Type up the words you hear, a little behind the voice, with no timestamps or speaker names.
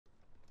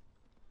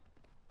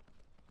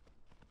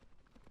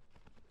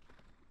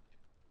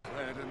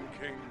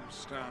king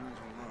stands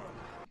alone.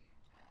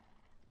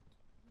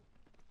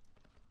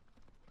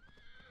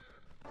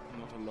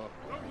 Not a lot.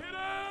 Look it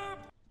up!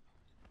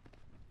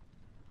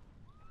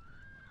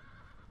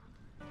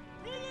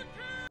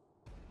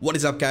 What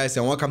is up, guys,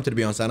 and welcome to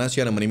the BeyondStandards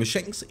channel. My name is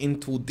Shanks,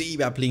 and today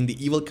we are playing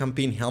the evil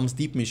campaign Helm's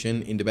Deep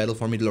mission in the Battle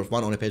for Middle-earth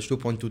 1 on the patch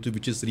 2.22,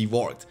 which is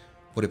reworked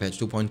for the patch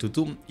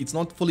 2.22. It's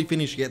not fully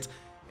finished yet,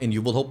 and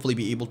you will hopefully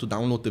be able to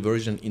download the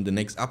version in the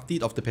next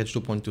update of the patch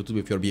 2.22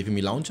 with your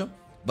BFME launcher.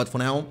 But for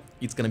now,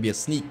 it's gonna be a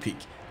sneak peek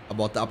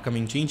about the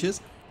upcoming changes.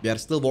 We are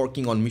still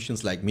working on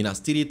missions like Minas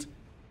Tirith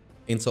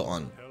and so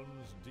on.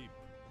 Helm's Deep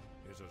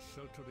is a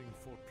sheltering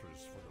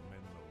fortress for the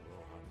men of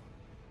Rohan,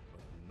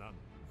 but none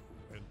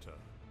who enter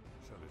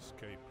shall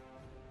escape.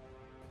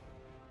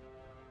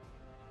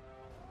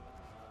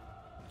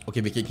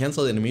 Okay, we can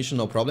cancel the animation,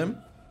 no problem.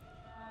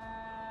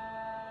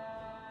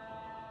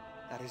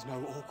 That is no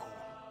Orcal.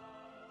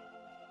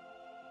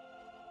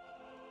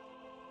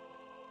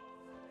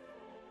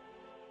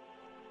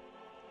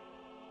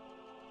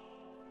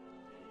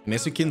 And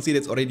as you can see,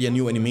 that's already a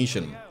new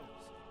animation.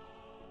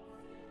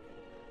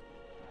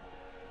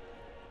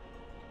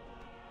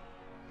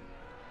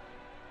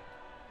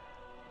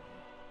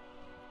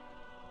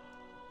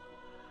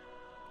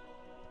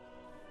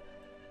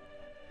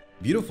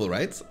 Beautiful,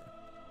 right?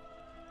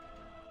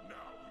 Now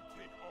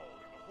we take all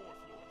that the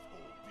Horse Lords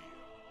hold dear.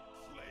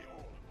 Slay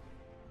all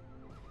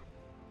of them.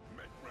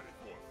 Make ready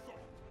for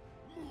assault.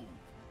 Move.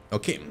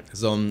 Okay,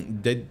 so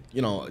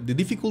the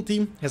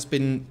difficulty has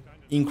been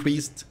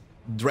increased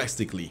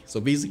drastically. So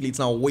basically it's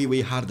now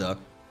way harder,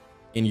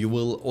 and you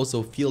will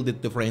also feel the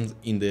difference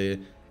in the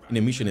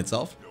mission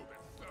itself.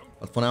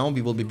 But for now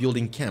we will be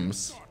building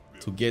camps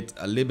to get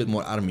a little bit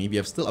more army. We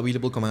have still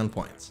available command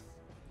points.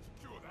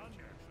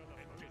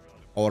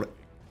 Our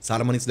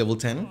Saruman is level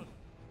 10,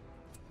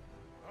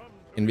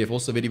 and we have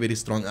also very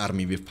strong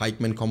army with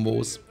pikeman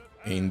combos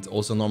and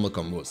also normal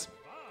combos.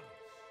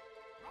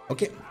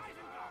 Okay,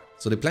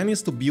 so the plan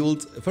is to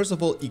build first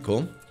of all eco,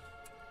 and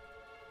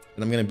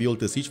I'm gonna build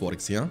the siege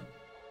works here.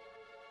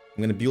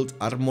 I'm gonna build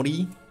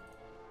armory,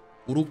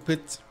 Uruk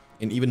pit,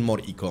 and even more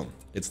eco.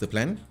 That's the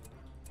plan.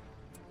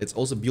 Let's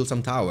also build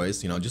some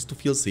towers, just to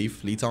feel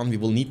safe. Later on we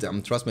will need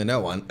them, trust me on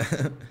that one.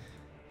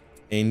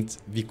 And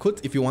we could,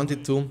 if you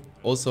wanted to,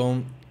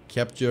 also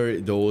capture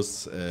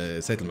those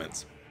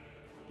settlements.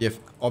 We have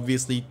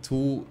obviously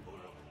 2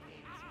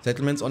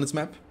 settlements on this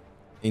map,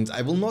 and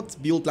I will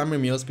not build lumber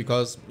mills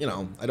because,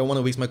 I don't want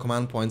to waste my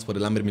command points for the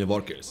lumber mill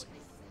workers.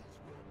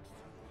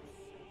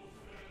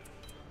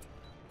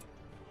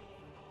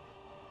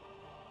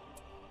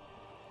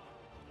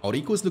 Our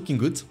eco is looking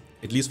good,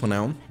 at least for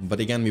now, but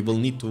again, we will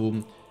need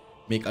to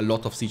make a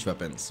lot of siege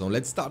weapons. So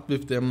let's start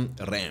with them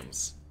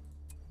rams.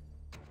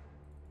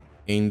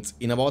 And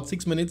in about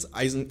 6 minutes,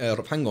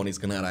 Fangon is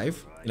gonna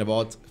arrive. In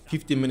about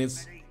 15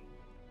 minutes,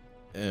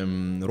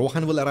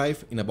 Rohan will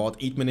arrive. In about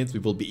 8 minutes, we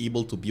will be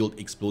able to build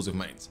explosive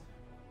mines.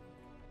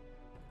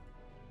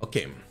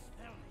 Okay.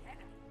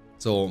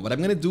 So what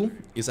I'm gonna do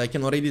is I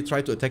can already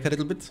try to attack a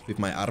little bit with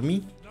my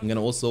army. I'm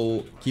gonna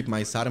also keep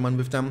my Saruman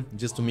with them,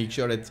 just to make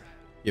sure that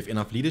we have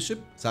enough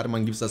leadership.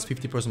 Saruman gives us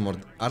 50% more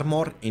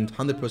armor and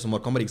 100% more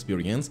combat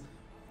experience.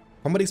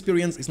 Combat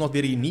experience is not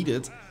very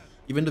needed,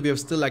 even though we have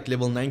still like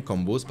level 9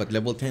 combos, but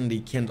level 10 they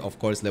can't of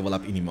course level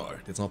up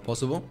anymore. That's not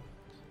possible.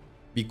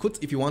 We could,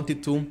 if you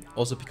wanted to,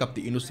 also pick up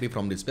the industry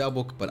from the spell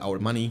book, but our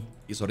money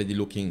is already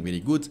looking very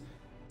good,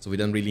 so we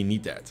don't really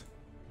need that.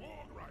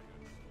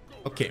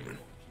 Okay.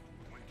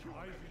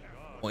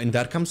 Oh, and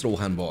there comes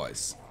Rohan,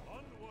 boys.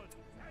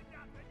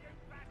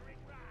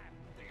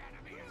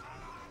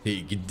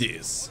 Take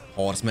this,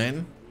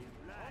 horseman.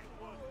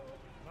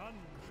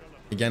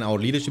 Again, our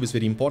leadership is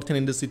very important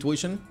in this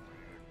situation.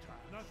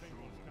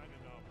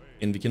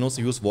 And we can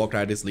also use walk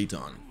riders later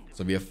on.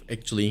 So we have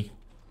actually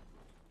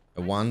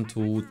 1,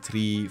 2,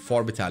 3,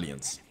 4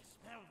 battalions.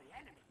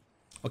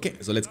 Okay,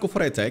 so let's go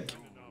for attack.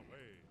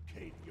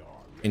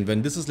 And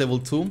when this is level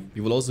 2,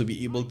 we will also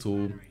be able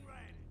to...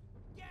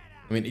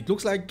 it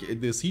looks like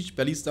the siege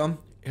ballista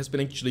has been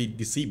actually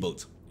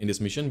disabled in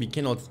this mission. We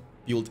cannot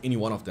build any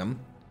one of them.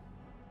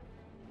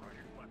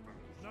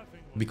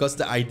 Because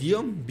the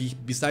idea,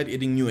 beside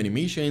adding new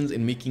animations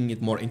and making it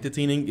more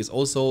entertaining, is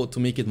also to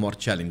make it more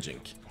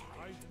challenging.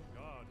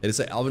 There is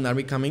an Elven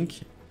army coming,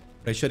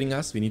 pressuring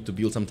us. We need to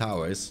build some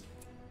towers.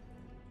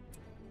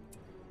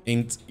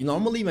 And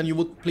normally when you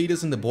would play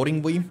this in the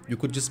boring way, you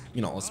could just,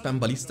 spam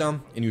ballista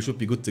and you should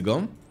be good to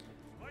go.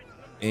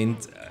 And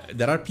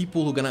there are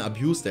people who are gonna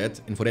abuse that,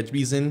 and for that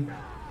reason,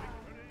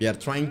 we are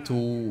trying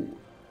to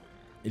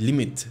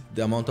limit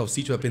the amount of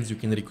siege weapons you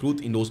can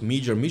recruit in those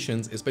major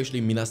missions, especially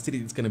in Minas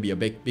Tirith. It's gonna be a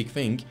big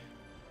thing,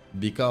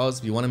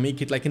 because we want to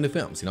make it like in the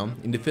films,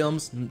 In the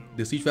films,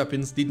 the siege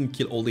weapons didn't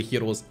kill all the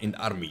heroes and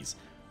armies.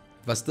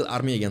 It was still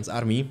army against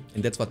army,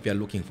 and that's what we are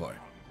looking for.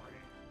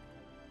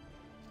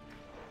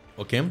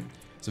 Okay,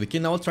 so we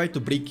can now try to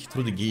break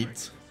through the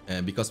gate,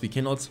 because we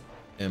cannot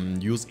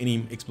use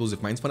any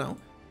explosive mines for now,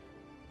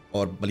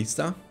 or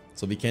ballista,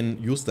 so we can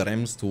use the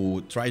rams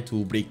to try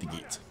to break the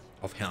gate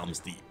of Helm's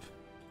Deep.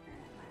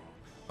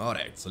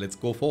 Alright, so let's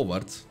go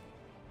forward.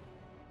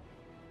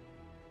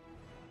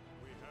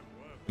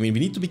 I mean, we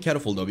need to be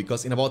careful though,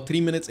 because in about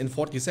 3 minutes and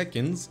 40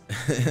 seconds,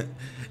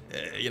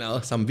 you know,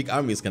 some big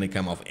army is gonna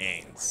come of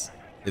ants.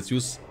 Let's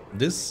use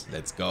this.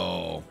 Let's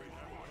go.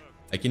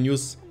 I can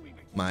use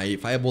my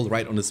fireball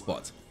right on the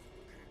spot.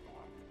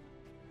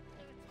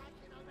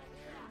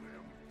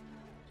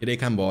 Here they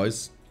come,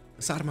 boys.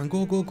 Saruman,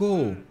 go, go,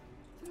 go.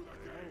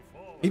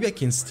 Maybe I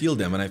can steal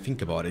them when I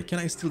think about it. Can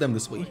I steal them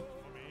this way?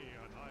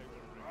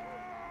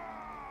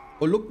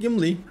 Oh, look,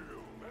 Gimli.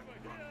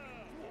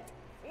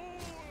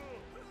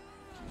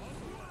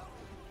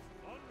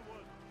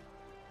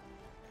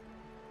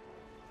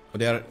 Oh,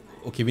 they are...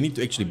 Okay, we need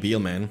to actually bail,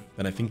 man,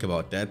 when I think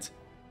about that.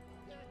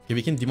 Okay,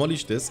 we can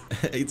demolish this.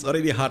 It's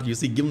already hard. You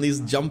see Gimli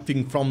is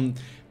jumping from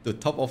the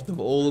top of the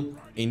wall.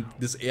 And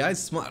this AI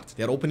is smart.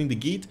 They are opening the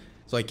gate,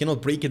 so I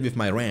cannot break it with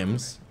my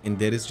rams. And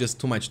there is just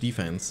too much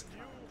defense.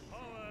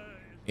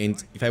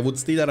 And if I would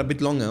stay there a bit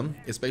longer,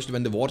 especially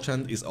when the war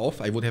chant is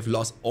off, I would have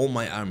lost all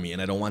my army.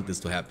 And I don't want this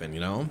to happen, you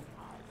know?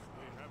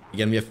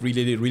 Again, we have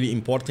really, really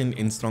important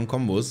and strong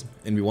combos.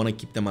 And we want to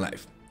keep them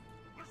alive.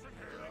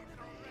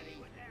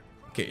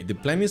 Okay, the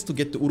plan is to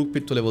get the Uruk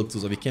pit to level 2,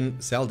 so we can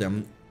sell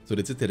them to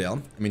the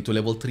Citadel. I mean, to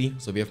level 3,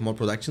 so we have more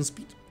production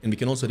speed. And we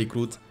can also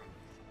recruit...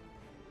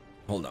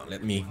 Hold on,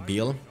 let me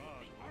bail.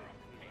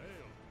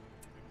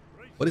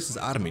 What is this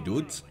army,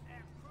 dude?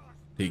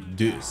 Take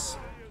this.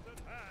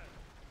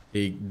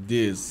 Take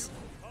this.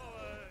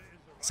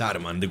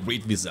 Saruman, the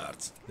Great Wizard.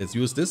 Let's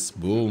use this.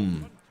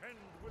 Boom.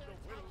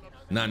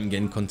 None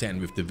can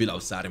contend with the will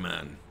of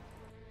Saruman.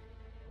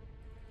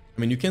 I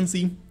mean, you can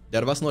see,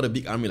 there was not a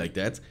big army like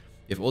that.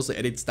 They've also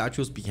added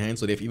statues behind,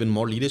 so they have even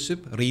more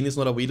leadership. Rain is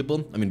not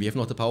available. I mean, we have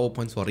not the power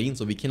points for Rain,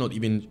 so we cannot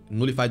even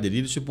nullify the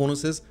leadership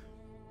bonuses.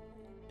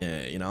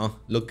 You know,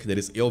 look, there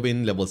is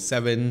Eowyn, level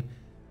 7.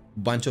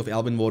 Bunch of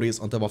Elven warriors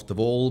on top of the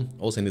wall,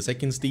 also in the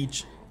second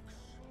stage.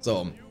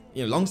 So,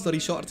 you know, long story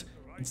short,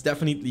 it's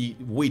definitely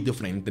way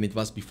different than it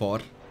was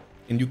before.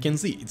 And you can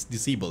see, it's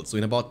disabled. So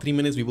in about 3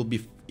 minutes, we will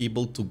be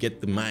able to get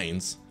the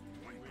mines.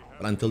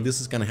 But until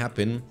this is gonna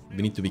happen,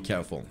 we need to be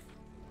careful.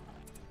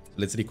 So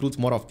let's recruit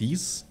more of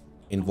these.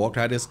 And Warg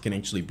Riders can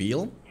actually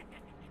bail.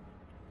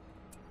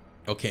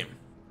 Okay.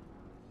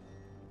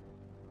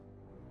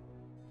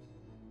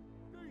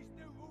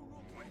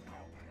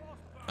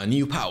 A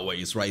new power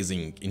is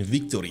rising and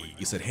victory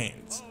is at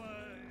hand.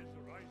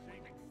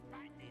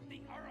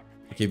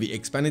 Okay, we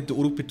expanded the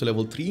Uruk pit to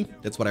level 3.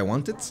 That's what I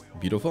wanted.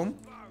 Beautiful.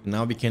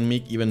 Now we can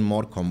make even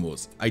more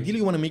combos. Ideally,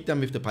 you want to make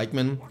them with the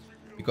pikemen,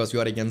 because you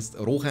are against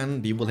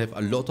Rohan. They will have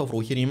a lot of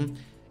Rohirrim.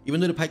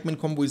 Even though the pikeman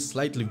combo is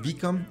slightly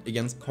weaker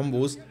against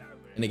combos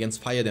and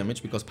against fire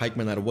damage, because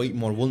pikemen are way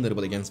more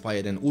vulnerable against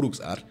fire than Uruks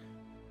are,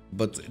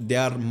 but they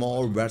are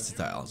more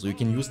versatile, so you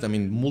can use them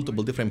in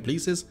multiple different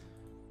places.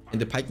 And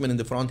the pikemen in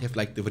the front have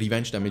like the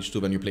revenge damage too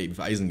when you play with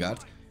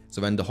Isengard,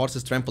 so when the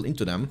horses trample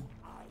into them,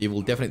 they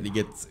will definitely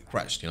get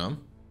crushed, you know.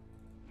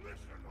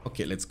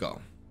 Okay, let's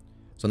go.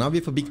 So now we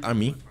have a big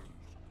army.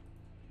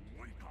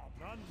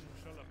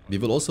 We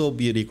will also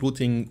be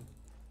recruiting,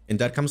 and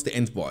there comes the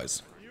Ent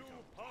boys.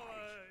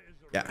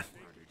 Yeah.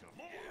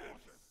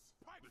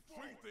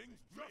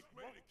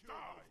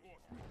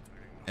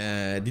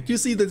 Did you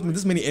see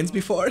this many ends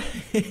before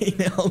in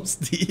Helm's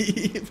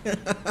Deep?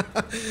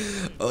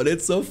 Oh,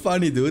 that's so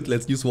funny, dude.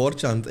 Let's use War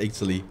Chant,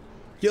 actually.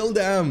 Kill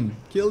them!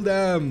 Kill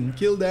them!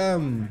 Kill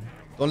them!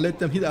 Don't let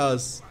them hit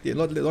us.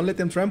 Don't let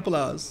them trample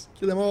us.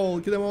 Kill them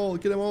all! Kill them all!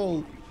 Kill them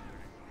all!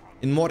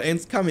 And more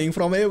ends coming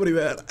from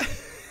everywhere.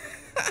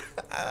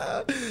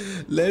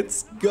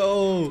 Let's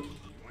go!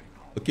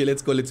 Okay,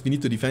 let's go. We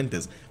need to defend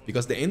this,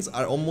 because the ends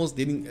are almost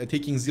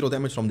taking 0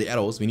 damage from the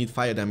arrows. We need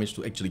fire damage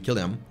to actually kill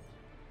them.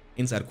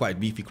 Ents are quite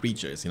beefy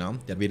creatures, you know.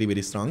 They're very,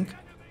 very strong.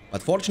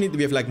 But fortunately,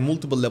 we have like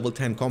multiple level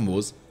 10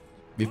 combos.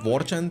 With War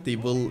Chant, they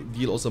will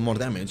deal also more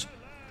damage.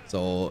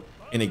 So,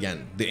 and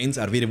again, the Ents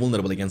are very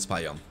vulnerable against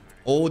fire.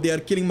 Oh, they are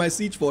killing my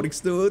siege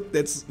forks, dude.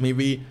 That's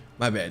maybe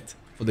my bad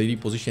for the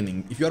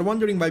repositioning. If you are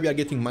wondering why we are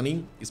getting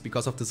money, it's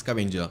because of the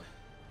scavenger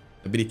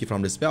ability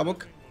from the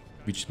Sparebook,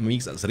 which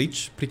makes us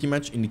rich pretty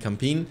much in the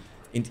campaign.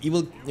 And it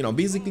will, you know,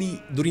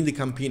 basically during the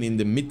campaign, in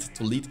the mid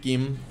to late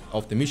game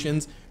of the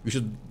missions, we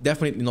should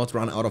definitely not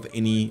run out of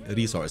any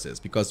resources,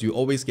 because you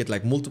always get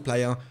like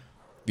multiplier,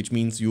 which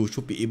means you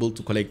should be able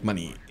to collect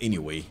money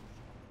anyway.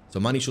 So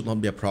money should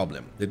not be a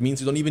problem. That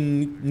means you don't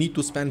even need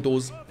to spam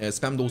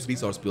those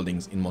resource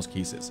buildings in most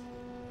cases.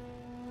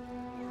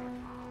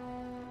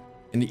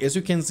 And as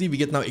you can see, we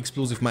get now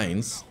explosive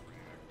mines.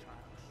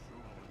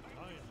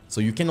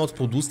 So you cannot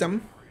produce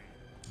them,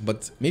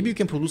 but maybe you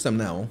can produce them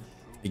now.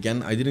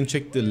 Again, I didn't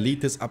check the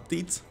latest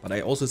updates, but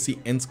I also see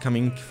ends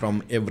coming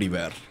from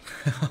everywhere.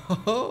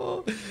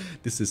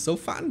 This is so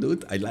fun,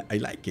 dude. I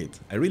like it.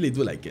 I really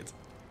do like it.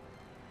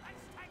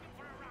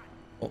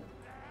 Oh,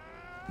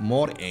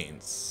 more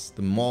ends.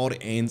 The more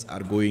ends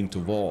are going to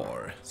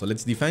war. So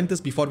let's defend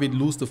this before we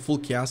lose the full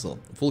castle,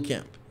 full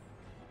camp.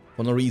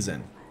 For no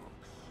reason.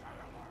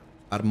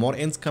 Are more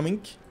ends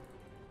coming?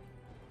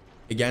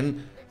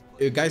 Again,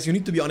 guys, you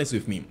need to be honest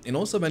with me. And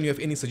also, when you have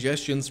any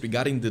suggestions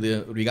regarding to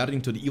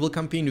the evil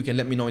campaign, you can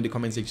let me know in the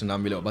comment section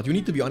down below. But you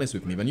need to be honest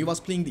with me. When you was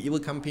playing the evil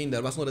campaign,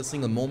 there was not a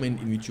single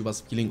moment in which you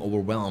was feeling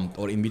overwhelmed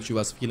or in which you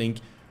was feeling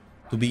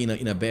to be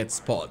in a bad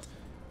spot,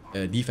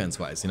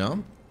 defense-wise, you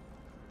know.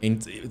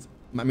 And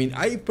I mean,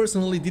 I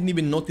personally didn't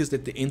even notice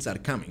that the ants are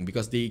coming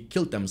because they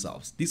killed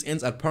themselves. These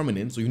ants are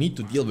permanent, so you need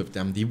to deal with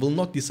them. They will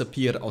not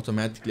disappear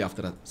automatically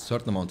after a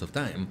certain amount of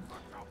time.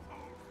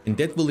 And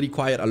that will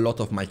require a lot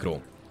of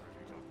micro.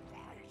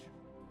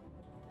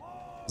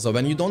 So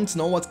when you don't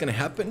know what's gonna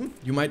happen,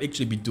 you might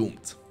actually be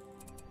doomed.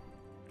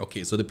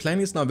 Okay, so the plan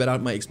is now, where are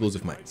my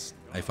explosive mines?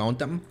 I found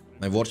them.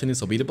 My warden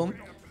is available.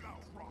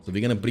 So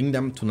we're gonna bring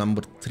them to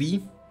number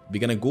 3.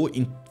 We're gonna go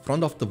in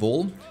front of the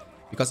wall.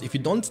 Because if you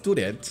don't do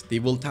that, they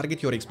will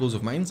target your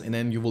explosive mines and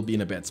then you will be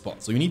in a bad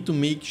spot. So you need to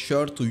make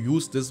sure to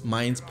use these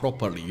mines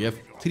properly. You have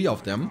 3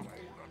 of them.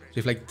 So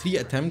you have like 3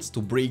 attempts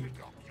to break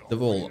the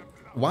wall.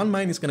 1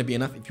 mine is going to be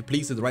enough if you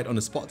place it right on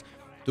the spot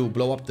to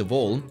blow up the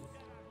wall.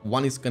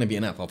 1 is going to be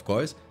enough, of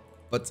course.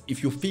 But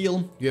if you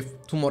fail, you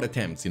have 2 more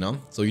attempts, you know.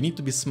 So you need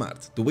to be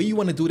smart. The way you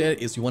want to do that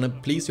is you want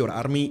to place your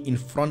army in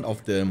front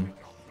of the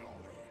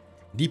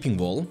deeping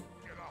wall.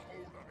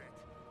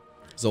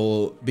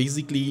 So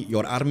basically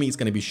your army is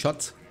going to be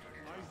shot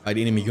by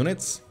the enemy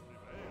units.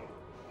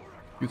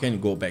 You can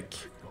go back.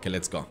 Okay,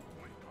 let's go.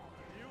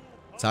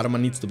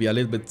 Saruman needs to be a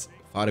little bit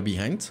far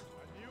behind.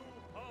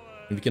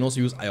 And we can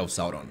also use Eye of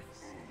Sauron.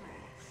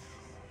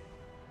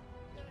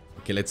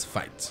 Okay, let's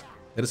fight.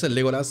 There is a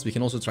Legolas. We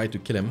can also try to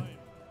kill him.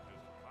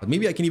 But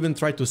maybe I can even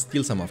try to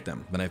steal some of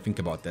them when I think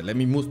about that. Let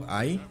me move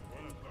Eye.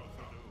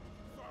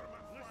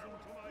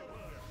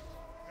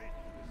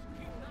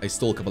 I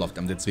stole a couple of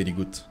them. That's very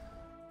good.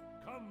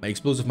 My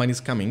explosive mine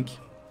is coming.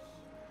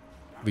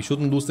 We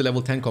shouldn't lose the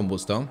level 10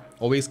 combos though.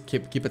 Always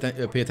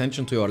pay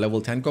attention to your level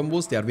 10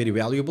 combos. They are very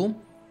valuable.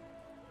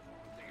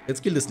 Let's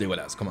kill this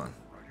Legolas. Come on.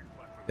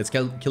 Let's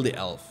kill the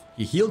elf.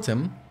 He healed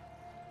him,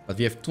 but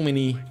we have too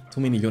many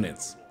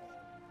units.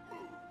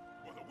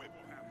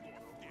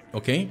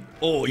 Okay.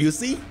 Oh, you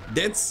see?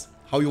 That's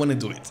how you want to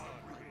do it.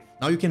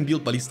 Now you can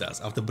build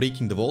ballistas after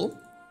breaking the wall.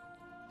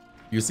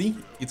 You see?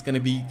 It's going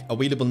to be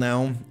available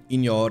now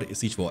in your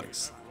siege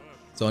works.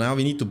 So now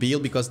we need to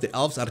build because the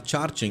elves are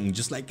charging,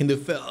 just like in the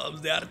films,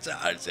 they are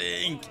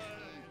charging.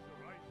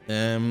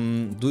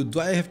 Do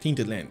I have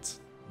Tainted Land?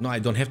 No, I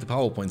don't have the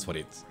power points for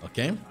it,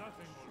 okay?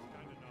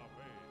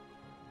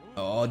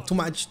 Oh, too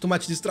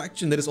much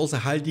distraction. There is also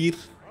Haldir.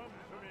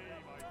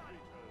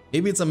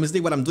 Maybe it's a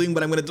mistake what I'm doing,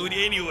 but I'm gonna do it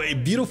anyway.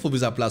 Beautiful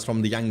Wizard Plus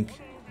from the young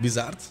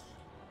wizard.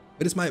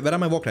 Where are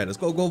my Walk Riders?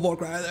 Go Walk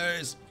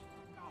Riders!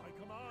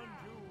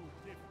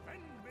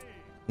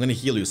 I'm gonna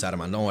heal you,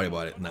 Saruman, don't worry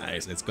about it.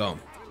 Nice, let's go.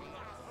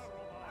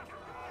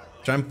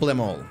 Trample them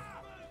all.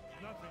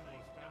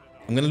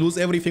 I'm gonna lose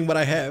everything what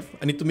I have.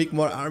 I need to make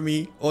more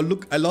army. Oh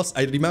look, I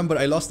remember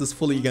I lost this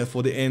fully again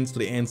for the ends,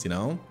 you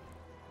know.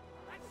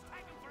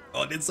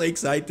 Oh, that's so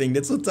exciting.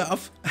 That's so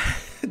tough.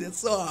 That's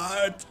so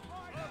hard.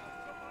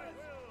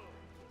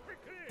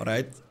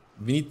 Alright.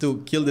 We need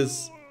to kill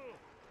this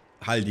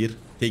Haldir.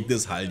 Take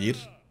this Haldir.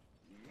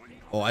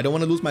 Oh, I don't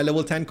want to lose my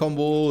level 10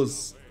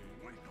 combos.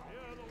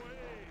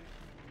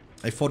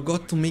 I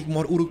forgot to make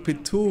more Uruk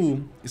Pit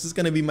too. Is this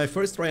gonna be my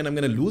first try and I'm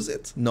gonna lose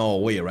it? No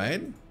way,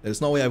 right?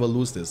 There's no way I will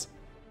lose this.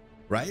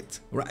 Right?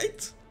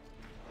 Right?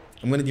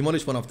 I'm gonna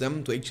demolish one of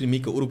them to actually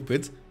make a Uruk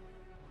Pit.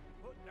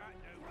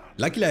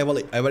 Luckily, I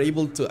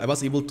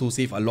was able to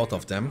save a lot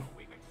of them.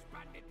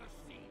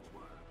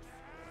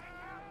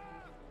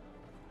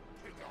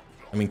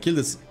 I mean, kill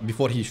this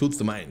before he shoots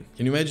the mine.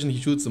 Can you imagine he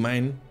shoots the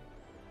mine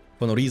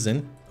for no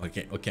reason?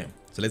 Okay, okay.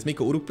 So let's make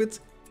a Uruk Pit.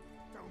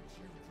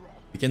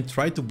 We can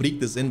try to break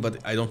this in, but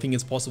I don't think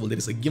it's possible. There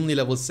is a Gimli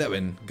level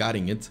 7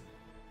 guarding it.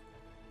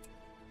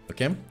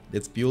 Okay,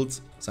 let's build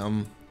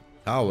some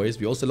towers.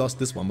 We also lost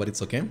this one, but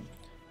it's okay.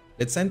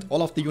 Let's send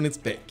all of the units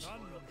back.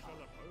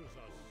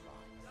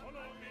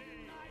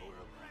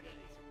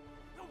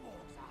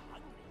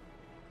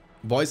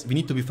 Boys, we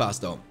need to be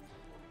fast though,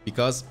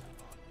 because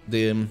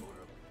the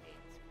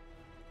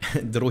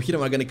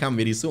Rohirrim are gonna come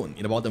very soon,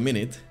 in about a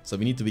minute, so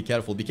we need to be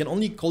careful. We can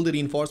only call the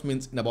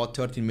reinforcements in about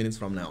 13 minutes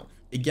from now.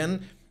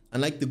 Again,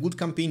 unlike the good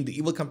campaign, the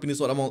evil campaign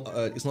is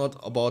not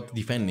about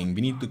defending.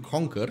 We need to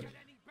conquer.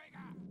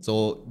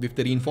 So with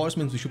the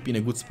reinforcements, we should be in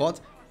a good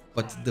spot.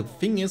 But the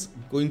thing is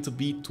going to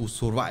be to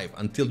survive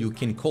until you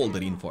can call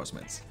the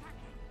reinforcements.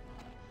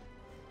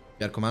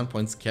 Their command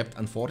points kept,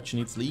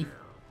 unfortunately.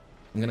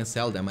 I'm gonna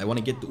sell them. I want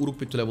to get the Uruk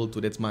Pit to level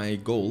 2. That's my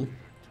goal.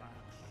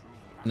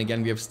 And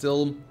again, we have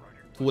still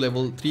 3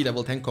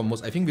 level 10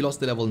 combos. I think we lost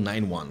the level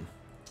 9 one,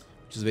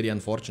 which is very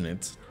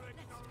unfortunate.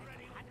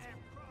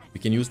 We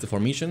can use the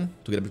formation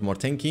to get a bit more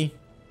tanky.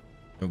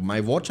 My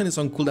Watchan is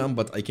on cooldown,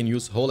 but I can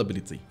use whole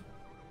ability.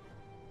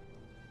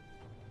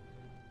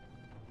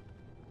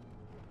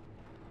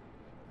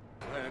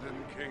 Clan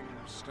King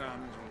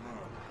stands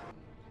alone.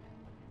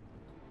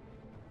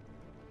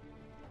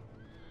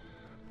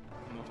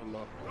 Not a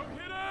lot.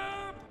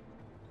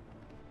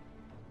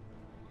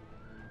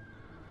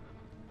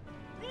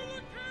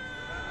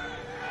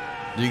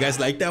 Do you guys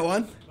like that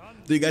one?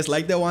 Do you guys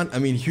like that one? I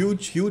mean,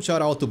 huge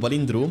shout out to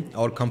Balindru,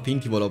 our campaign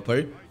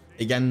developer.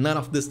 Again, none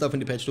of this stuff in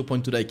the patch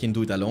 2.2 that I can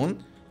do it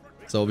alone.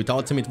 So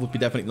without him, it would be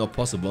definitely not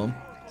possible.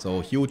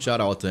 So huge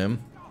shout out to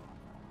him.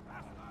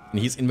 And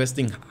he's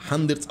investing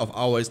hundreds of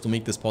hours to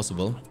make this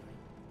possible.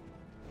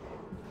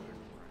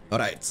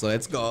 Alright, so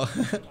let's go.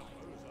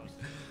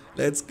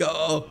 Let's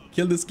go.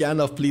 Kill this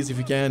Gandalf, please, if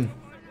you can.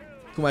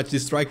 Too much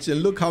distraction.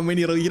 Look how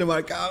many Rohirrim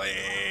are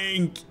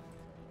coming.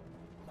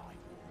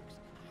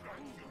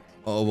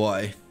 Oh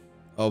boy.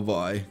 Oh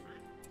boy.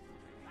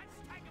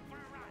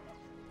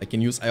 I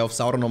can use Eye of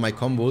Sauron on my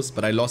combos,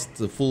 but I lost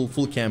the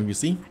full camp, you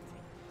see?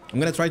 I'm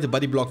gonna try to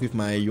body block with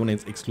my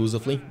units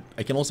exclusively.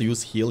 I can also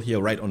use heal here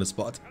right on the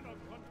spot.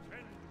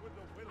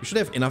 We should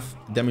have enough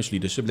damage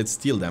leadership. Let's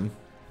steal them.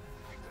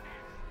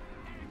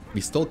 We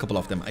stole a couple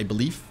of them, I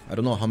believe. I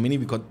don't know how many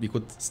we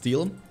could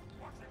steal.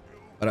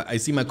 But I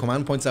see my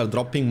command points are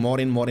dropping more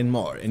and more and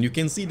more. And you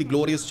can see the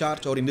glorious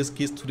charge, or in this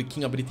case, to the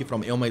king ability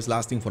from Eoma is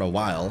lasting for a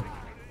while.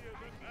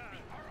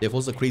 They have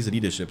also crazy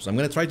leadership. So I'm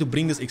going to try to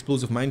bring this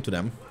explosive mine to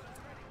them.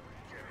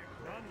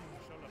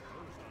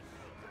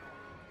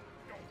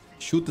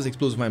 Shoot this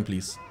explosive mine,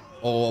 please.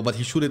 Oh, but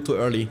he shoot it too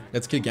early.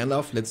 Let's kill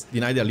Gandalf. Let's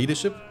deny their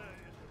leadership.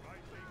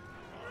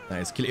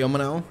 Nice. Kill Eoma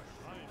now.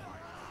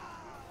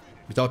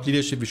 Without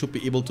leadership, we should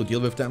be able to deal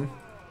with them.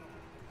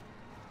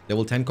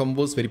 Level 10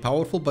 combos, very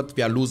powerful, but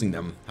we are losing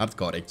them.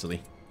 Hardcore,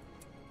 actually.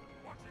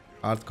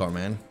 Hardcore,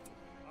 man.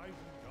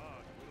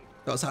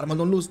 Oh, Saruman,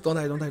 don't lose. Don't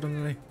die, don't die,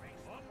 don't die.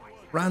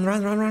 Run,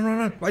 run, run, run, run,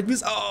 run. White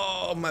Beast.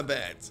 Oh, my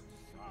bad.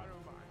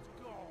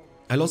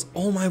 I lost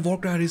all my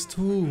Warcries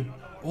too.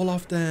 All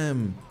of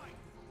them.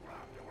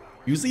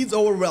 You see, it's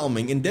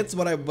overwhelming, and that's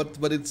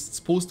what it's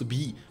supposed to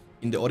be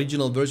in the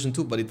original version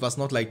too, but it was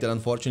not like that,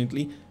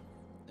 unfortunately.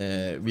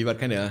 We were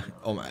kind of,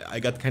 I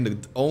got kind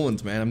of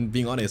owned, man. I'm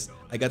being honest.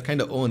 I got kind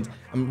of owned.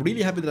 I'm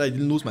really happy that I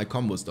didn't lose my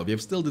combos though. We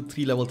have still the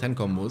 3 level 10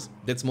 combos.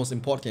 That's most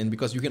important,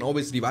 because you can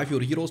always revive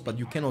your heroes, but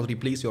you cannot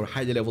replace your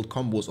higher level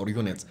combos or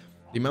units.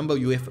 Remember,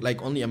 you have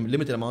like only a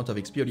limited amount of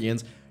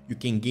experience you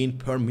can gain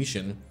per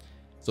mission.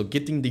 So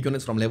getting the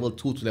units from level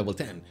 2 to level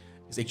 10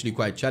 is actually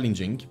quite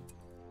challenging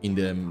in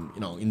the,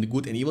 in the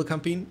good and evil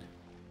campaign.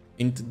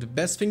 And the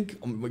best thing,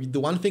 the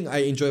one thing I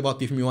enjoy about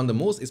BFME1 the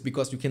most is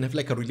because you can have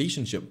like a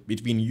relationship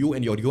between you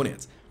and your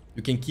units.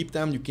 You can keep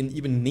them, you can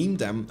even name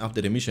them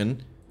after the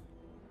mission,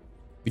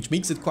 which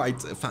makes it quite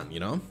fun,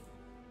 you know?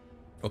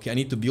 Okay, I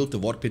need to build the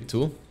war pit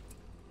too.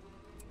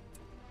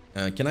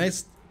 Can I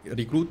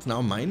recruit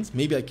now mines?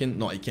 Maybe I can,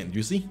 no I can't,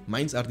 you see?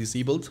 Mines are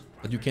disabled,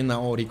 but you can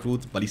now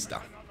recruit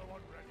Ballista.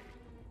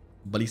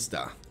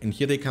 Ballista, and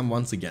here they come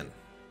once again.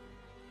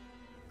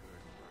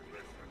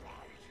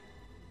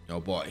 Oh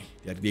boy,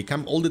 they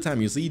come all the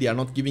time, you see, they are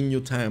not giving you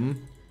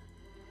time.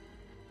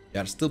 They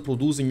are still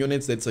producing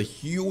units, that's a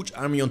huge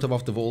army on top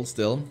of the wall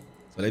still.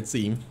 So let's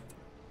see.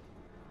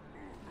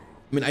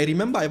 I mean, I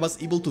remember I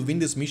was able to win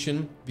this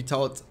mission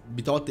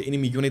without the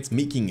enemy units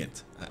making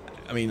it.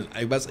 I mean,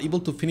 I was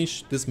able to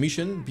finish this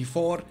mission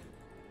before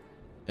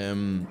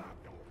the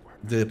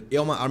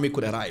Eoma army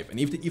could arrive. And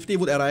if they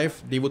would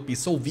arrive, they would be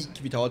so weak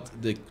without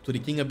the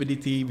king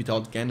ability,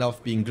 without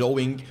Gandalf being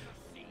glowing,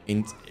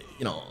 and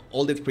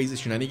all that crazy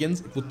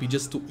shenanigans. It would be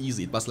just too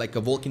easy. It was like a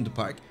walk in the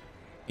park.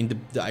 And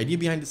the idea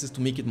behind this is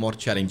to make it more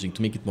challenging,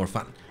 to make it more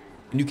fun.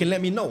 And you can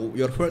let me know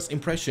your first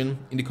impression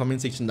in the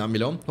comment section down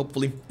below.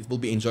 Hopefully it will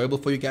be enjoyable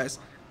for you guys,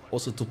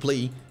 also to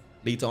play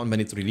later on when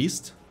it's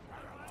released.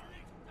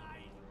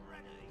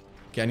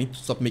 Okay, I need to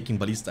stop making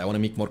Ballista. I want to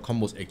make more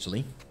combos actually.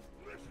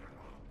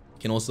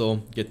 You can also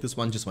get this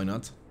one, just why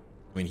not?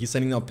 I mean, he's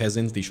sending out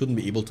peasants, they shouldn't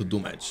be able to do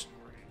much.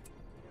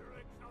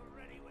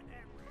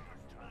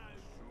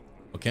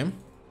 Okay.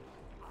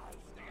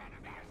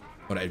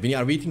 Alright, we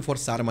are waiting for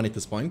Saruman at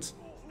this point.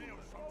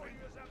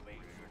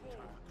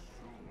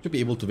 Should be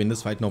able to win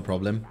this fight, no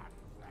problem.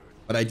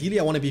 But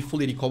ideally, I want to be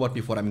fully recovered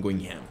before I'm going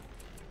ham.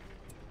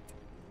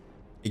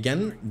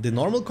 Again, the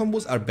normal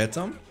combos are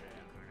better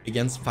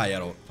against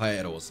fire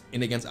arrows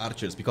and against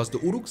archers, because the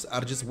Uruks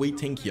are just way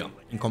tankier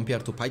in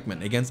compared to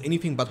pikemen against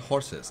anything but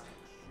horses.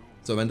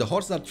 So when the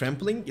horses are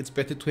trampling, it's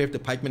better to have the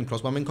pikeman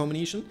crossbowman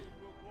combination.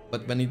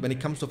 But when it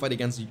comes to fight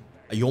against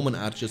yeoman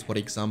archers, for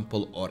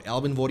example, or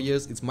elven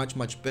warriors, it's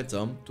much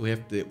better to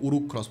have the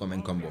Uruk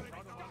crossbowman combo.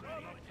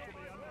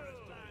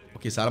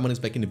 Okay, Saruman is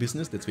back in the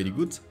business, that's very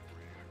good.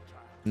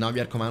 Now we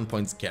are command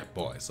points capped,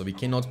 boys, so we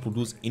cannot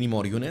produce any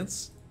more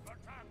units.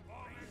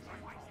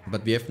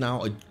 But we have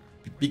now a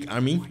big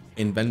army,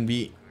 and when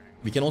we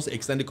can also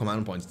extend the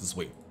command points this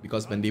way,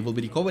 because when they will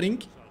be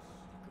recovering,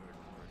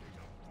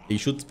 they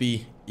should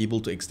be able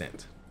to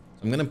extend. So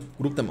I'm gonna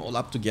group them all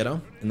up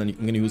together, and then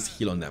I'm gonna use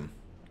heal on them.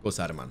 Go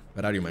Saruman,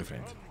 where are you, my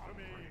friend?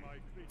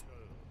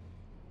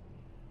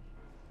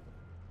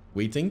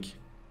 Waiting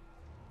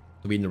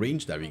to be in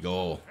range, there we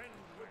go.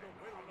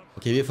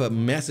 Okay, we have a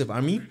massive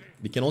army.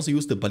 We can also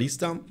use the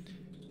ballista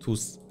to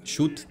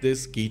shoot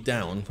this gate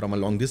down from a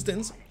long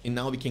distance, and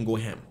now we can go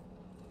ham.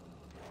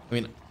 I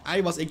mean,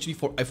 I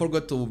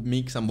forgot to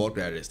make some war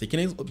carriers. They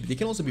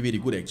can also be very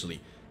good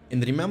actually.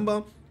 And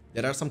remember,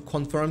 there are some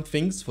confirmed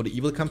things for the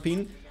evil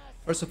campaign.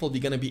 First of all,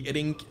 we're gonna be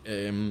adding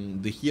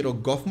the hero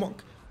Gothmog,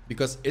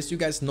 because as you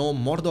guys know,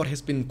 Mordor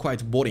has been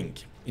quite boring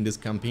in this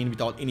campaign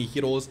without any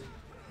heroes.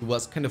 It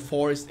was kind of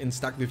forced and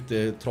stuck with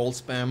the troll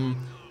spam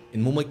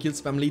and Mumma kill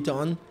spam later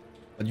on.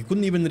 But you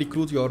couldn't even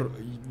recruit your,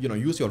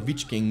 use your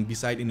Witch King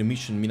beside in the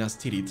mission Minas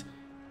Tirith.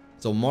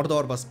 So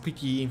Mordor was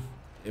pretty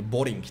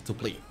boring to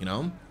play,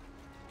 And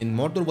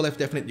Mordor will have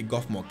definitely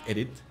Gothmog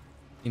added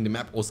in the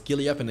map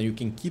Osgiliath, and then you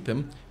can keep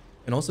him.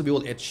 And also we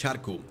will add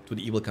Sharku to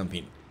the evil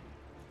campaign.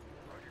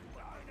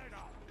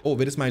 Oh,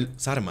 where is my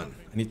Saruman?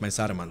 I need my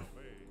Saruman.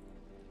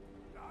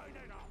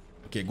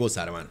 Okay, go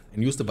Saruman.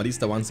 And use the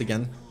Ballista once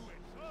again.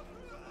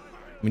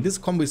 I mean, this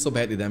combo is so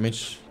badly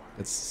damaged.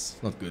 That's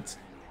not good.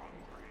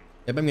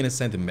 Yep, I'm gonna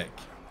send him back.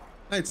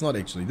 No, it's not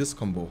actually. This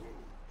combo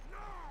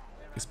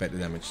is badly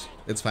damaged.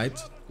 Let's fight.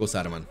 Go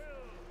Saruman.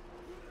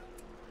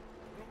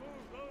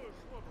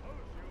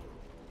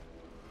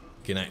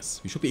 Okay, nice.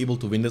 We should be able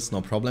to win this,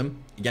 no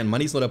problem. Again,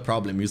 money is not a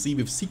problem. You see,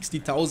 with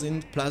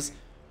 60,000 plus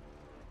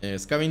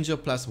Scavenger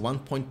plus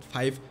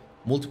 1.5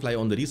 multiplier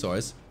on the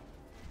resource,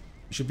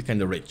 we should be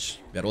kind of rich.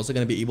 We are also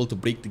going to be able to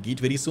break the gate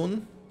very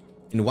soon.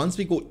 And once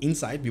we go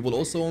inside, we will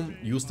also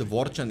use the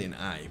Warchant in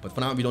Eye. But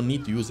for now, we don't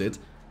need to use it.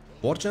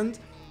 Warchant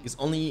is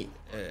only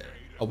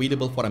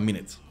available for a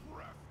minute.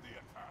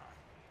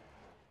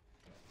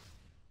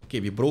 Okay,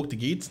 we broke the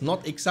gate.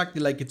 Not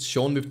exactly like it's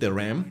shown with the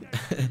ram,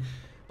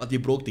 but we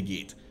broke the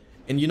gate.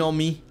 And you know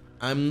me,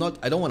 I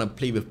don't want to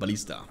play with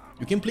Ballista.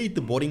 You can play it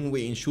the boring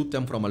way and shoot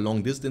them from a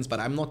long distance, but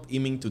I'm not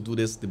aiming to do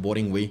this the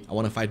boring way. I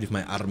want to fight with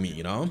my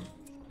army,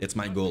 That's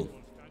my goal.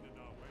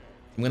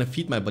 I'm gonna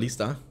feed my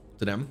Ballista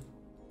to them.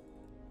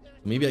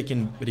 Maybe I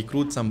can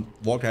recruit some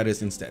Warg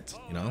Riders instead,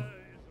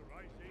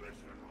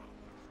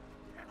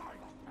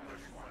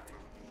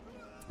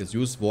 Let's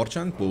use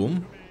Warchant,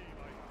 boom.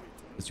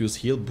 Let's use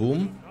heal,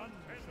 boom.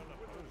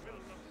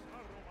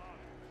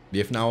 We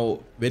have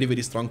now very,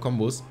 very strong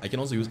combos. I can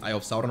also use Eye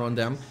of Sauron on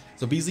them.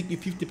 So basically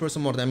 50%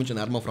 more damage and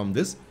armor from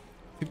this,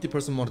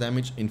 50% more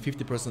damage and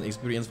 50%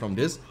 experience from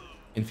this,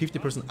 and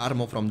 50%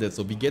 armor from this.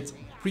 So we get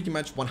pretty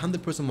much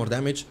 100% more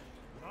damage,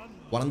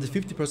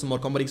 150% more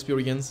combat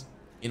experience,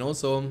 and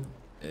also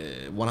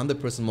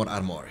 100% more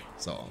armor.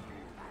 So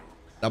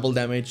double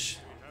damage,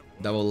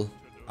 double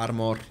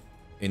armor,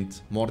 and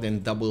more than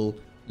double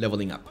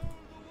leveling up.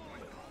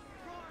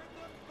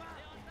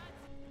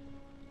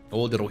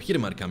 Oh, the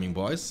Rohirrim are coming,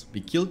 boys. They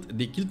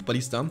killed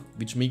Ballista,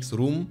 which makes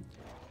room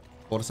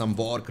for some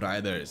Warg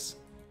Riders.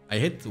 I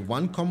had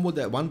one combo,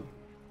 one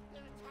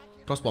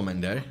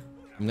crossbowman there.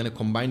 I'm gonna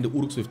combine the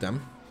Uruks with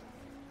them.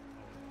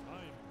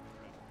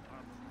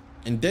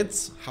 And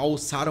that's how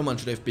Saruman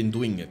should have been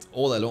doing it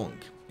all along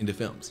in the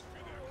films.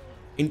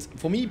 And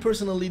for me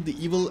personally,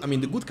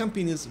 the good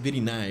campaign is very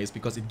nice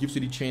because it gives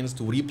you the chance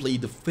to replay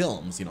the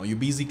films. You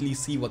basically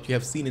see what you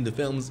have seen in the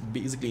films,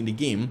 basically in the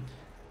game.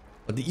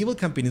 But the evil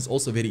campaign is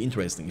also very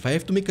interesting. If I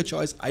have to make a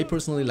choice, I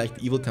personally like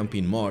the evil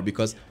campaign more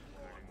because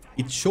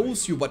it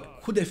shows you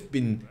what could have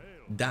been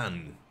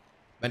done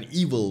when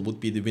evil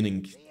would be the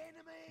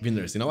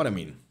winners, you know what I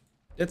mean?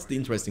 That's the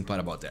interesting part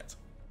about that.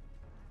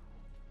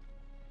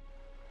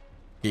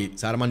 Okay,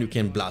 Saruman, you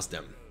can blast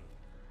them.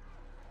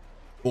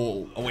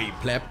 Go away,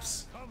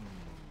 plebs.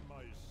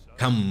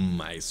 Come,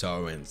 my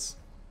servants.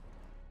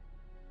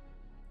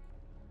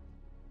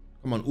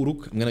 Come on,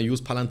 Uruk, I'm gonna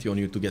use Palantir on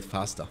you to get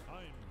faster.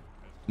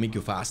 Make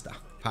you faster.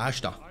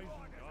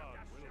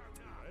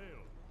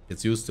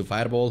 Let's use the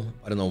fireball.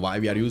 I don't know why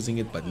we are using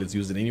it, but let's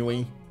use it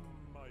anyway.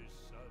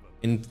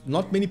 And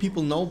not many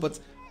people know, but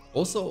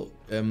also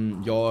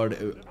your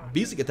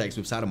basic attacks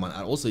with Saruman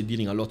are also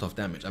dealing a lot of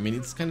damage. I mean,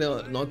 it's kind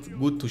of not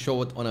good to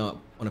show it on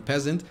a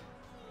peasant.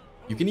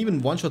 You can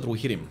even one-shot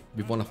Rohirrim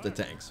with one of the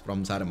attacks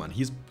from Saruman.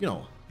 He's,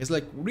 has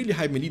like really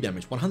high melee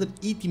damage,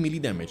 180 melee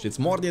damage. It's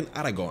more than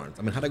Aragorn.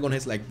 I mean, Aragorn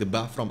has like the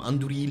buff from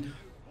Anduril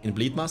in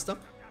Blade Master.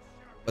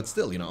 But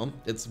still,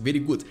 it's very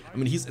good. I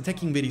mean, he's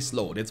attacking very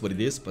slow, that's what it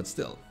is, but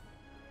still.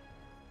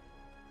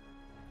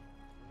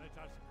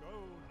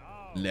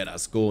 Let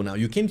us go now.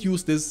 You can't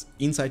use this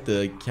inside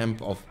the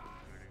camp of...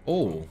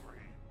 Oh,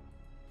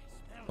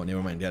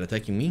 never mind, they are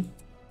attacking me.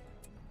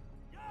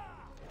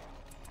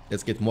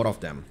 Let's get more of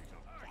them.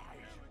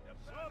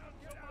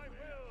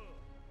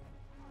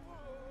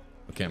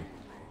 Okay,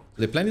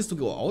 the plan is to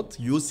go out,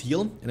 use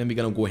heal, and then we're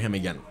gonna go ham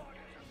again.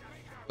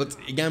 But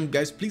again,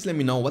 guys, please let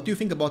me know, what do you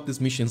think about this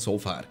mission so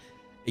far?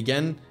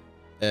 Again,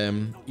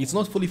 it's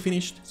not fully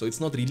finished, so it's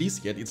not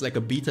released yet. It's like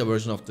a beta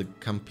version of the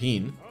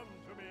campaign.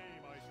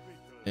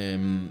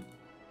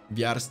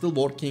 We are still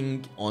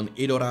working on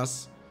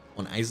Edoras,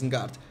 on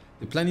Isengard.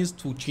 The plan is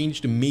to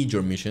change the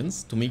major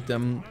missions to make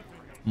them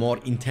more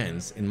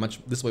intense and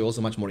this way also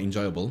much more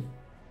enjoyable.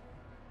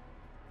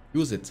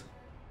 Use it.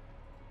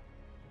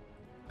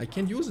 I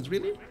can't use it,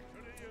 really?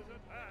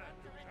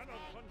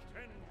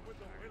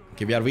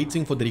 Okay, we are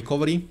waiting for the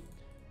recovery.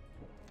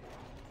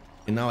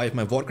 And now I have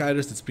my Warg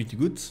Riders, that's pretty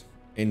good.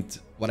 And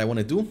what I want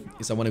to do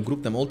is I want to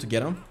group them all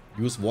together,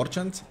 use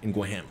Warchant, and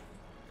go ham.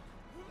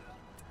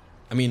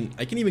 I mean,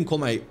 I can even call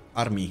my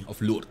army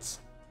of lords.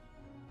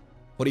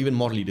 for even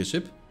more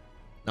leadership.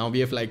 Now we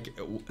have like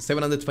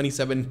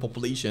 727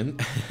 population.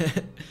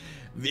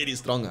 Very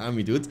strong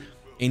army, dude.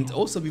 And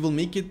also we will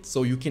make it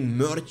so you can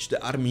merge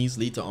the armies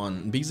later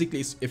on.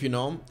 Basically, if you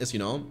know, as you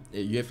know,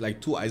 you have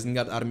like 2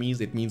 Isengard armies.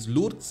 It means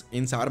Lurtz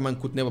and Saruman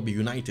could never be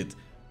united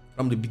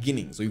from the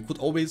beginning. So you could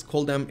always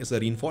call them as a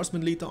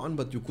reinforcement later on,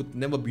 but you could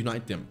never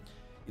unite them.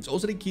 It's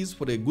also the case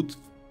for the good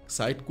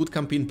side, good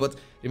campaign, but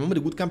remember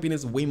the good campaign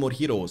has way more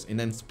heroes, and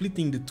then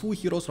splitting the 2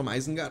 heroes from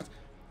Isengard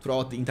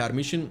throughout the entire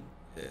mission,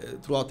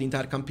 throughout the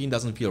entire campaign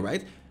doesn't feel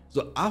right.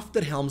 So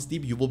after Helm's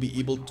Deep, you will be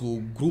able to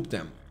group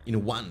them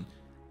in one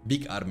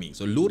big army.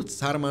 So Lurtz,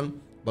 Saruman,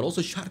 but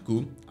also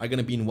Sharku are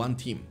gonna be in one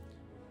team.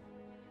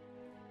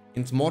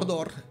 And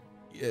Mordor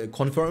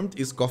confirmed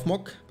is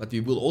Gothmog, but we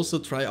will also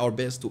try our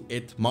best to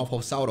add Mouth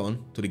of Sauron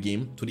to the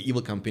game, to the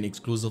evil campaign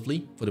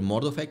exclusively for the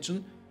Mordor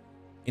faction,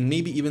 and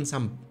maybe even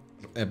some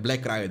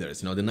Black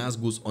Riders, you know, the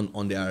Nazgûs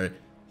on their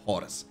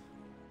horse.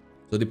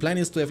 So the plan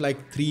is to have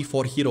like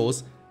 3-4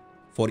 heroes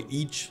for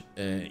each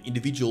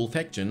individual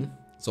faction,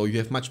 so you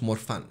have much more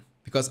fun.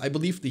 Because I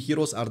believe the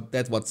heroes are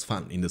that what's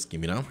fun in this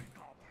game, you know?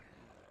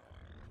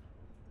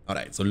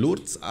 Alright, so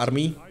Lurtz,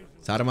 army,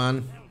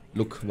 Saruman,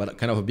 look what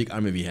kind of a big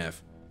army we have.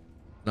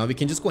 Now we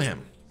can just go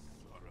ham.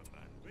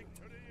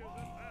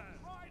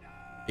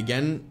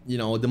 Again, you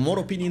know, the more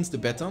opinions the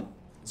better.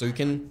 So you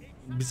can,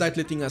 besides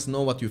letting us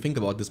know what you think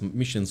about this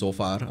mission so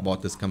far,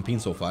 about this campaign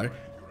so far,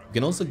 you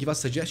can also give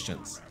us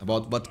suggestions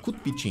about what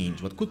could be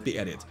changed, what could be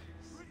added.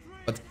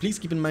 But please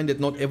keep in mind that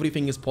not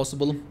everything is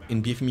possible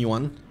in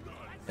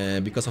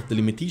BFME1 because of the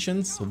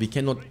limitations. So we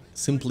cannot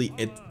simply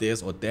add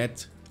this or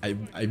that.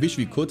 I wish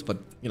we could, but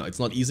you know, it's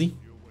not easy.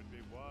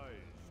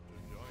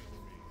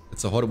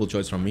 It's a horrible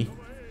choice from me.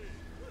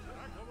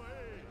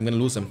 I'm gonna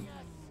lose him.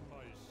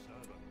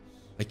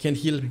 I can't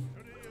heal him.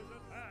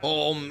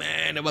 Oh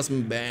man, that was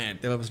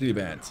bad. That was really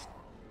bad.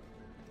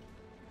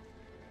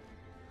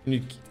 Can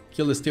you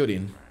kill this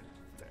Theoden?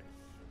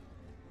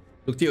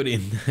 Look,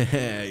 Theoden.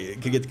 You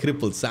can get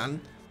crippled,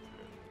 son.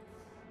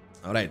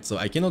 Alright, so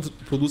I cannot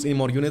produce any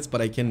more units,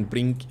 but I can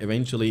bring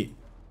eventually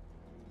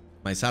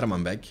my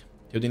Saruman back.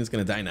 Theoden is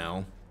gonna die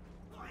now.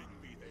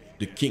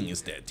 The king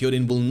is dead.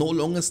 Theoden will no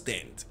longer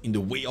stand in the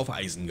way of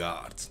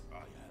Isengard.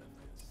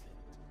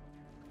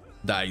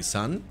 Die,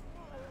 son.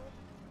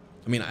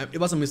 I mean, it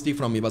was a mistake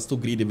from me. I was too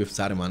greedy with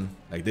Saruman.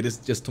 Like, there is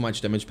just too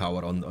much damage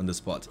power on the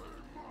spot.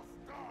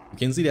 You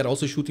can see they're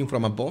also shooting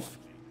from above.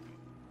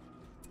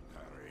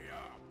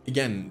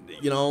 Again,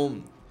 you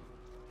know,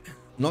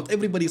 not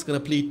everybody is gonna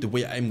play it the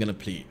way I'm gonna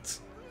play it.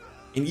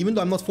 And even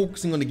though I'm not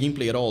focusing on the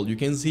gameplay at all, you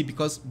can see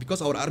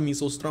because our army is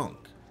so strong,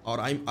 our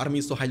army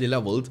is so highly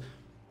leveled,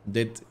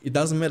 that it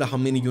doesn't matter how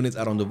many units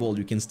are on the wall,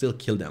 you can still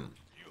kill them.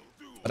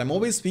 But I'm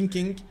always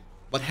thinking,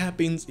 what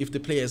happens if the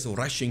player is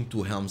rushing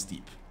to Helm's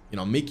Deep? You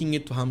know, making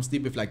it to Helm's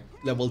Deep with like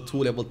level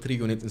 2, level 3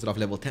 units instead of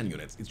level 10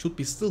 units. It should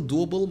be still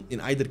doable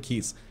in either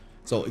case.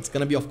 So it's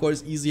gonna be, of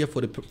course, easier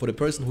for the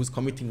person who's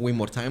committing way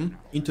more time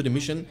into the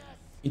mission,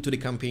 into the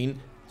campaign,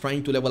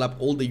 trying to level up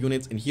all the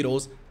units and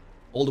heroes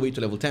all the way to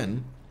level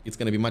 10. It's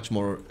gonna be much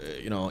more,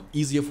 you know,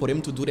 easier for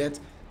him to do that.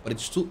 But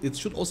it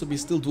should also be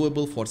still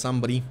doable for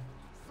somebody.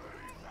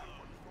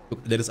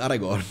 Look, there is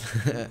Aragorn.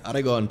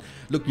 Aragorn.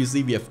 Look, you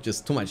see we have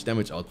just too much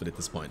damage output at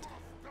this point.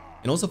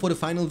 And also for the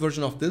final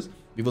version of this,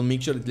 we will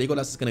make sure that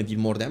Legolas is going to deal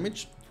more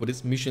damage for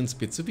this mission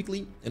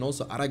specifically. And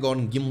also Aragorn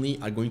and Gimli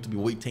are going to be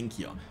way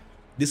tankier.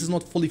 This is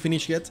not fully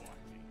finished yet.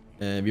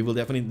 We will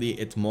definitely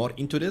add more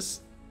into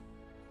this.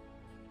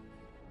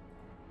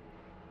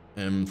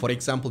 For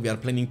example, we are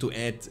planning to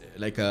add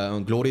like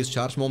a glorious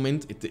charge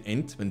moment at the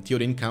end when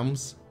Theoden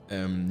comes,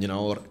 you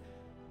know,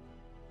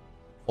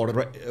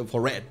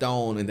 for Red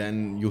Dawn, and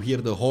then you hear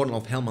the horn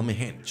of Helm on my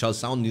hand shall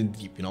sound in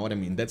deep, you know what I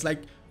mean? That's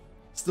like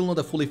still not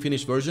a fully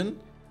finished version,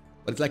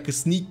 but it's like a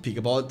sneak peek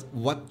about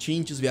what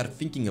changes we are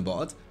thinking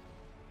about.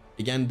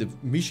 Again, the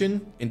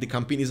mission and the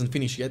campaign isn't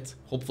finished yet.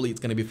 Hopefully it's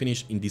gonna be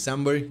finished in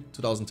December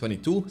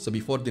 2022, so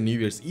before the New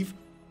Year's Eve,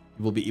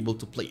 we will be able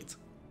to play it.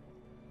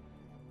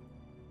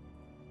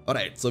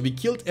 Alright, so we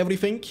killed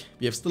everything.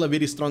 We have still a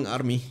very strong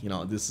army. You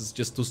know, this is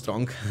just too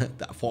strong.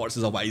 The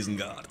forces of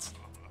Isengard.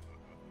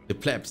 The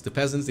plebs, the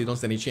peasants, they don't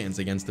stand a chance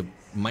against the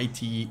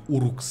mighty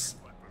Uruks.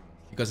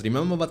 Because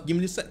remember what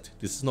Gimli said,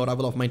 this is no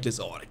rabble of mindless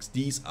orcs,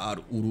 these are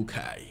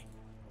Urukai.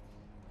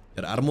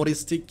 Their armor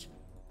is thick,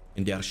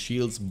 and their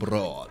shields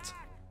broad.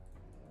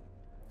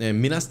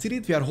 Minas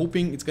Tirith, we are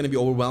hoping it's gonna be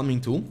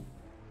overwhelming too,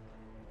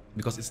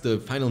 because it's the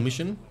final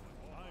mission.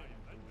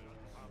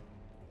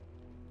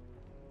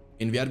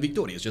 And we are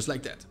victorious, just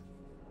like that.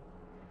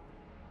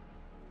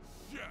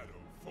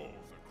 Shadow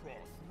falls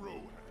across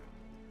Rohan.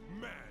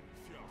 Man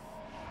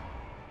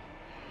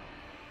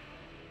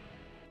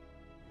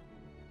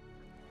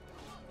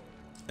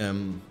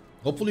shall...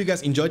 Hopefully you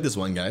guys enjoyed this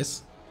one,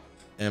 guys.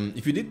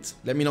 If you did,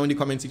 let me know in the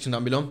comment section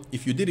down below.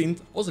 If you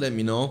didn't, also let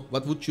me know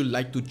what would you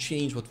like to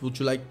change, what would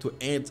you like to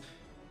add,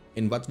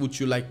 and what would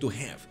you like to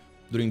have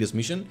during this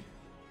mission.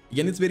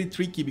 Again, it's very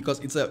tricky because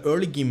it's an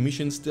early game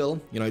mission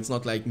still. You know, it's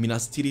not like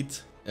Minas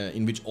Tirith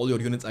in which all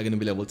your units are going to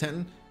be level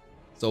 10.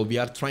 So we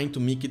are trying to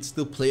make it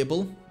still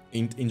playable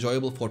and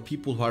enjoyable for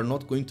people who are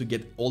not going to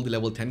get all the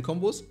level 10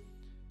 combos.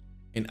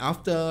 And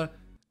after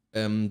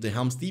the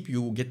Helm's Deep,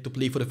 you get to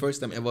play for the first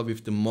time ever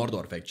with the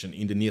Mordor faction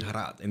in the Near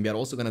Harad. And we are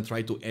also going to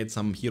try to add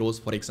some heroes,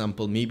 for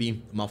example,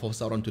 maybe Mouth of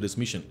Sauron to this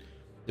mission.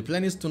 The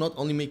plan is to not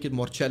only make it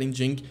more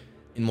challenging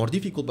and more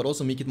difficult, but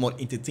also make it more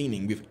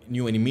entertaining with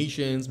new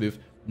animations, with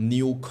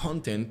new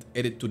content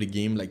added to the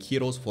game, like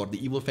heroes for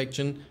the evil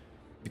faction,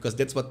 because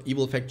that's what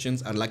evil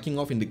factions are lacking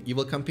of in the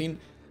evil campaign.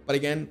 But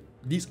again,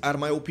 these are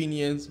my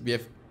opinions. We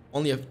have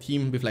only a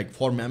team with like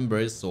 4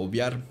 members, so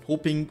we are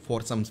hoping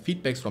for some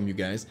feedbacks from you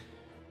guys.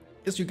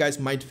 As you guys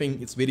might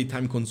think it's very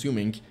time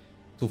consuming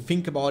to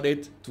think about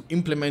it, to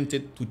implement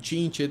it, to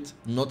change it,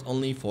 not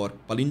only for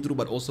Palindru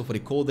but also for the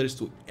coders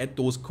to add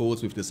those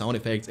codes with the sound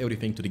effects,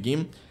 everything to the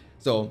game.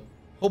 So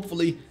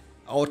hopefully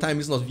our time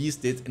is not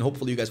wasted and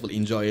hopefully you guys will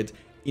enjoy it.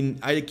 In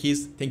either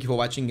case, thank you for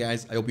watching,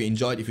 guys. I hope you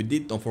enjoyed. If you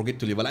did, don't forget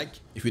to leave a like.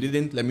 If you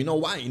didn't, let me know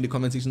why in the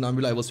comment section down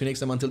below. I will see you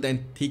next time. Until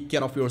then, take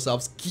care of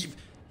yourselves, keep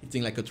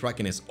hitting like a truck,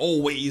 and as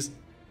always,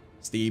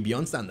 stay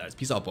beyond standards.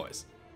 Peace out, boys.